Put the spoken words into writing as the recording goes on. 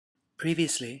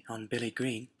Previously on Billy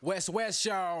Green. West,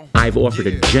 y'all. I've offered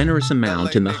a generous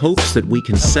amount in the hopes that we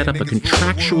can set up a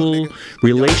contractual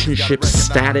relationship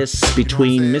status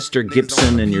between Mr.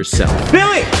 Gibson and yourself.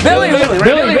 Billy!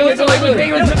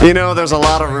 You know, there's a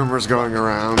lot of rumors going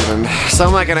around, and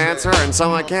some I can answer and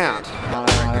some I can't.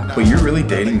 But you're really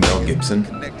dating Mel Gibson?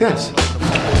 Yes.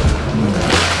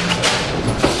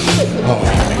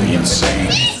 Oh, are you insane?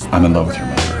 I'm in love with your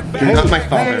mother. You're not my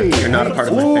father. You're not a part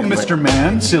of my family. Mr.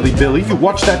 Man, silly Billy, you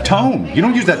watch that tone. You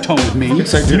don't use that tone with me.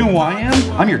 Yes, I do. You know who I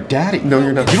am? I'm your daddy. No,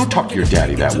 you're not. You don't talk to your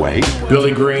daddy that way.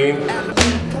 Billy Green.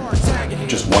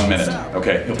 Just 1 minute,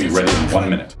 okay? He'll be ready in 1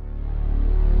 minute.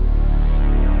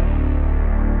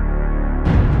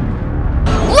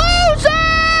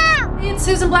 Loser! It's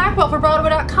Susan Blackwell for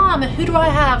Broadway.com, and who do I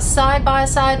have side by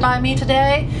side by me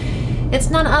today? It's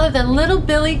none other than little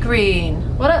Billy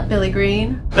Green. What up, Billy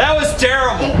Green? That was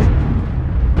terrible!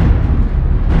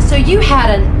 So you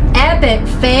had an epic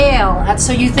fail at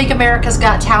So You Think America's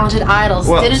Got Talented Idols,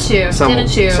 well, didn't you?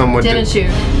 Didn't you? Didn't you?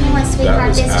 Well,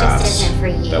 sweetheart, this just isn't for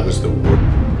you. That was the worst.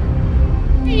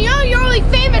 You know you're only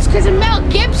famous because of Mel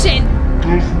Gibson.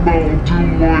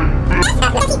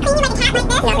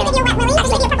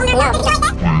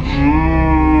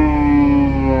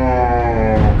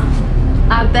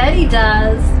 I bet he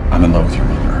does. I'm in love with your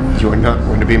mother. You are not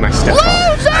going to be my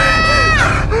stepfather.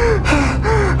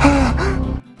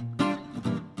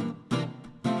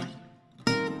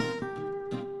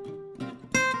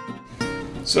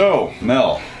 So,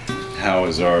 Mel, how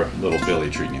is our little Billy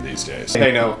treating you these days?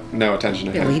 Hey, no attention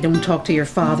to him. Billy, don't talk to your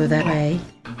father that way.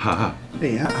 Haha.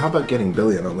 Hey, how about getting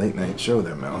Billy on a late night show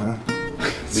there, Mel, huh?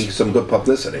 Be some good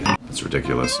publicity. It's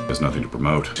ridiculous. There's nothing to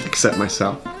promote. Except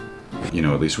myself. You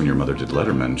know, at least when your mother did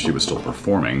Letterman, she was still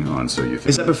performing on So You Think.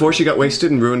 Is that before she got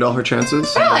wasted and ruined all her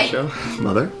chances? Really? Show?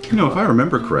 Mother? You know, if I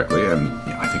remember correctly, and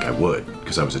you know, I think I would,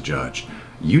 because I was a judge,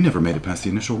 you never made it past the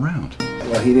initial round.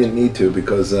 Well, he didn't need to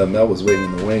because Mel was waiting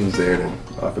in the wings there to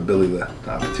offer Billy the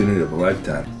opportunity of a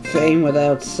lifetime. Fame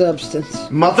without substance.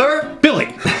 Mother?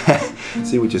 Billy!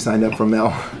 See what you signed up for,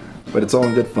 Mel. But it's all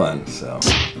in good fun, so.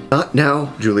 Not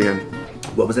now, Julian.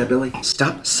 What was that, Billy?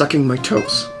 Stop sucking my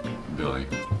toes. Billy,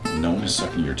 no one is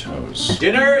sucking your toes.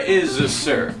 Dinner is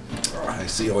served. Oh, I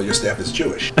see all your staff is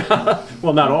Jewish.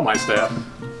 Well, not all my staff.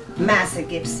 Massa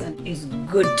Gibson is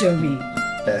good to me.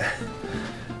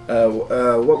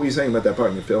 What were you saying about that part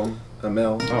in the film,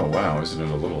 Mel? Oh, wow, isn't it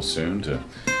a little soon to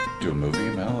do a movie,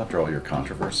 Mel, after all your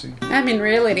controversy? I mean,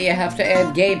 really, do you have to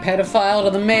add gay pedophile to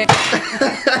the mix?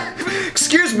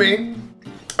 Excuse me.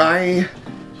 I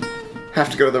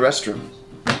have to go to the restroom.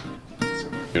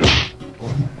 Beautiful.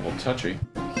 A little touchy.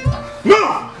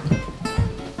 No!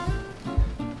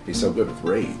 He's so good with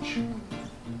rage.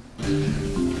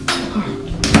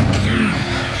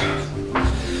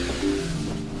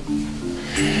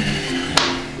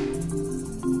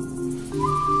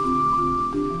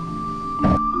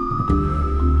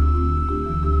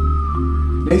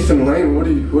 Nathan Lane,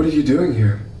 what are you doing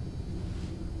here?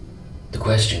 The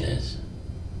question is,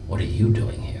 what are you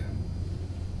doing here?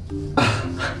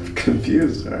 I'm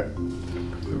confused.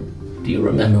 Do you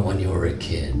remember when you were a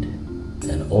kid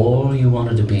and all you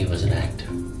wanted to be was an actor?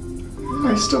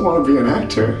 I still want to be an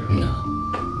actor. No.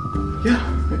 Yeah.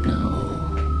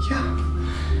 No. Yeah.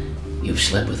 You've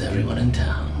slept with everyone in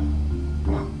town.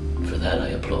 Well, For that I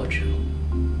applaud you.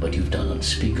 But you've done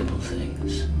unspeakable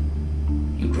things.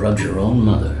 You drugged your own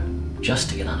mother just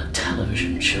to get on a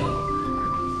television show.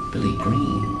 Billy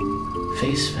Green,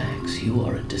 face facts, you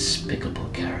are a despicable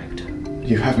character.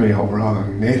 you have me all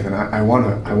wrong, Nathan. I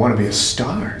wanna be a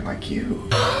star like you.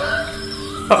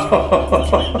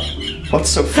 What's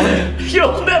so funny?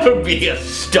 You'll never be a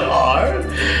star.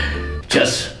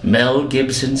 Just Mel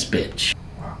Gibson's bitch.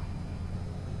 Wow.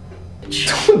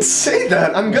 Don't say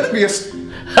that. I'm gonna be a.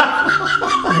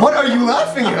 What are you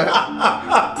laughing at?